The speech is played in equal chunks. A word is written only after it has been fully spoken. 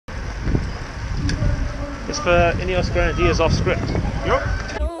It's for INEOS Grenadiers Off-Script. Yep.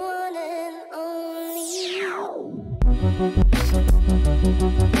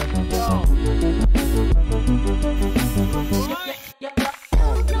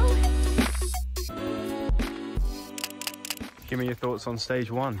 Give me your thoughts on stage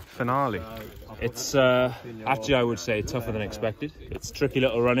one, finale. It's actually, I would say, tougher than expected. It's tricky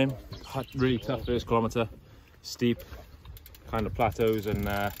little running, really tough first kilometre, steep kind of plateaus, and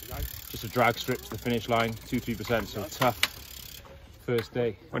just a drag strip to the finish line, 2-3%, so tough first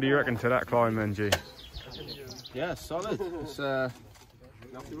day. What do you reckon to that climb then, G? Yeah, solid. It's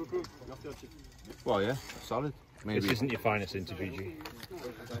well, yeah, solid. Maybe. This isn't your finest interview, G.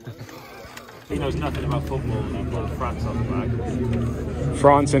 He knows nothing about football, and I've got France on the back.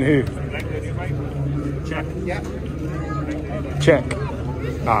 France and who? Check. Yeah. Check.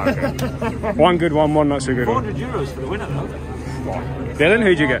 Ah, okay. One good one, one not so good one. €400 for the winner, though. Dylan,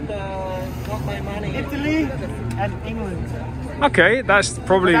 who'd you get? Got my money. Italy and England. Okay, that's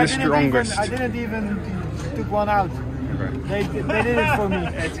probably the strongest. I didn't even took one out. They did it for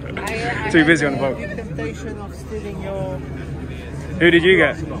me. Too busy on the boat. I had the temptation of stealing your... Who did you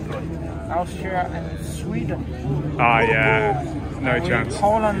get? Austria and Sweden. Ah, yeah, no chance.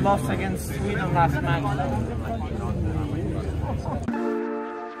 Holland lost against Sweden last match.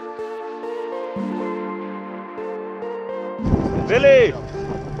 Billy!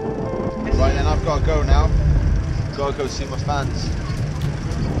 Right then, I've got to go now. Got to go see my fans.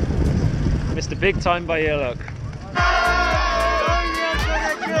 Mr. Big Time by your luck.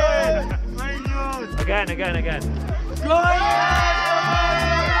 Again.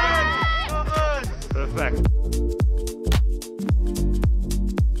 Perfect.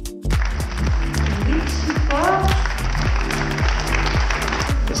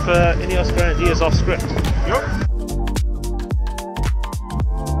 It's for INEOS Grenadiers Off-Script. Yep.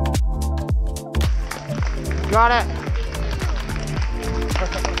 Got it.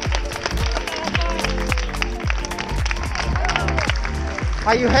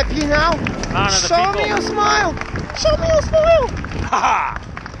 Are you happy now? Show me your smile! Show me your smile!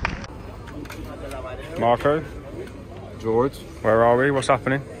 Marco, George. where are we? What's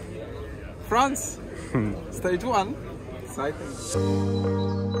happening? France. Stage one. Exciting.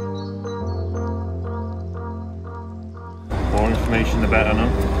 More information, the better, no?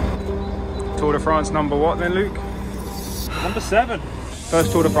 Tour de France number what then, Luke? Number 7.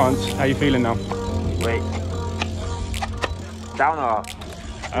 First Tour de France. How you feeling now? Wait. Down or up?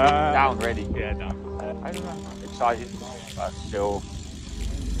 Down, ready? Yeah, down. I don't know. Excited, but still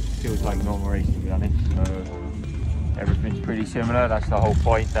feels like normal racing, to be honest. So everything's pretty similar. That's the whole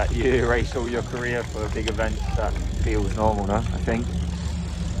point, that you race all your career for a big event that feels normal, no? I think.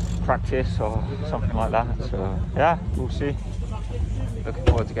 Practice or something like that. So yeah, we'll see. Looking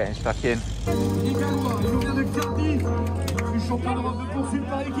forward to getting stuck in. Michal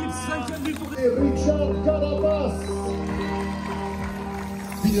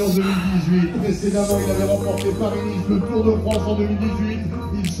Finir en 2018, précédemment il avait remporté Paris-Nice, le Tour de France en 2018.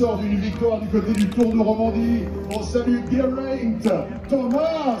 Il sort d'une victoire du côté du Tour de Romandie. On salue Geraint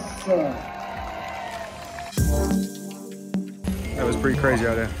Thomas. That was pretty crazy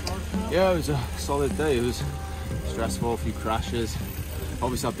out there. Yeah, it was a solid day. It was stressful, a few crashes.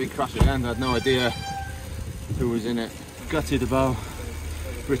 Obviously a big crash at the end, I had no idea who was in it. Gutted about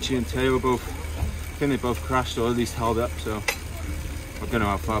Richie and Taylor both. I think they both crashed or at least held up, so I don't know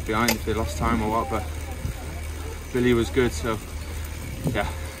how far behind, if they lost time or what, but Billy was good, so yeah.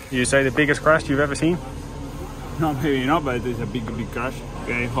 You say the biggest crash you've ever seen? No, maybe not, but it's a big crash.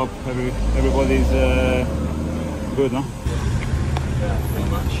 Okay, hope everybody's good, no? Yeah, pretty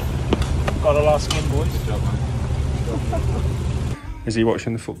much. Got a lot of skin, boys. Good job, man. Is he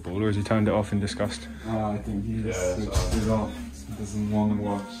watching the football or has he turned it off in disgust? I think he just switched it off. He doesn't want to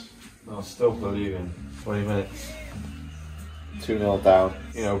watch. I'm still believing. 20 minutes. 2-0 down.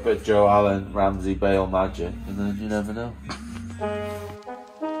 You know, a bit Joe Allen, Ramsey, Bale magic, and then you never know.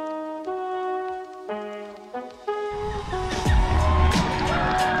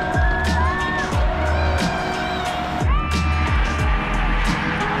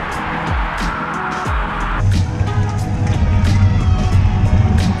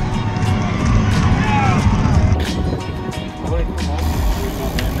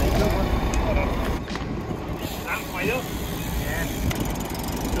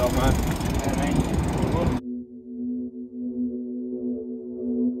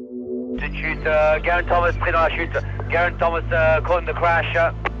 Geraint Thomas pris dans la chute. Geraint Thomas caught in the crash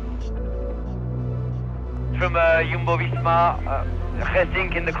from Jumbo Visma.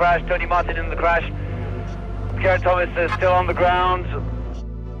 Gesink in the crash, Tony Martin in the crash. Geraint Thomas still on the ground.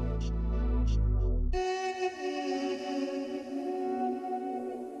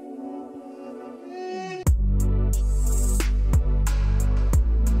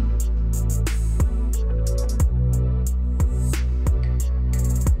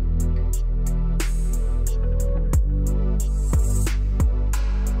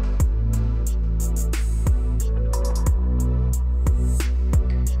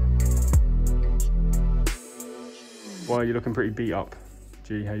 you're looking pretty beat up.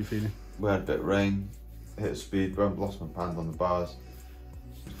 G, how you feeling? We had a bit of rain, hit speed bump, lost my band on the bars.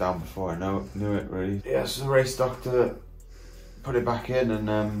 Was down before I knew it really. Yeah, so the race doctor put it back in,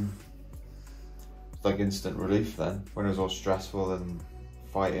 and it's like instant relief then. When it was all stressful and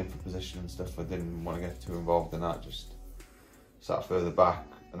fighting for position and stuff, I didn't want to get too involved in that, just sat further back.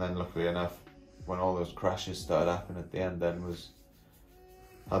 And then luckily enough, when all those crashes started happening at the end, then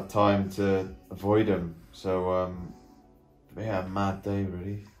had time to avoid them. So yeah, mad day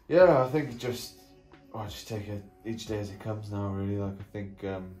really. Yeah, I think just take it each day as it comes now really. Like I think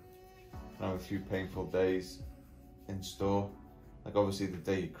I have a few painful days in store. Like obviously the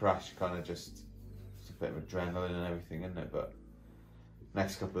day you crash, you kind of just, it's a bit of adrenaline and everything, isn't it? But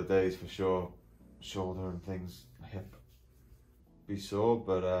next couple of days for sure, shoulder and things, hip be sore,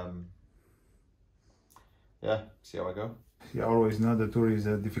 but yeah, see how I go. You always know the Tour is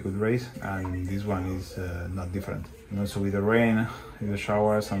a difficult race, and this one is not different. And also with the rain, with the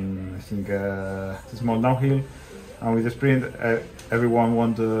showers, and I think it's a small downhill, and with the sprint, everyone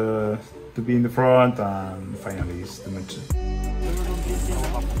wants to be in the front, and finally it's too much.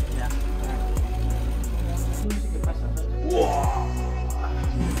 Whoa!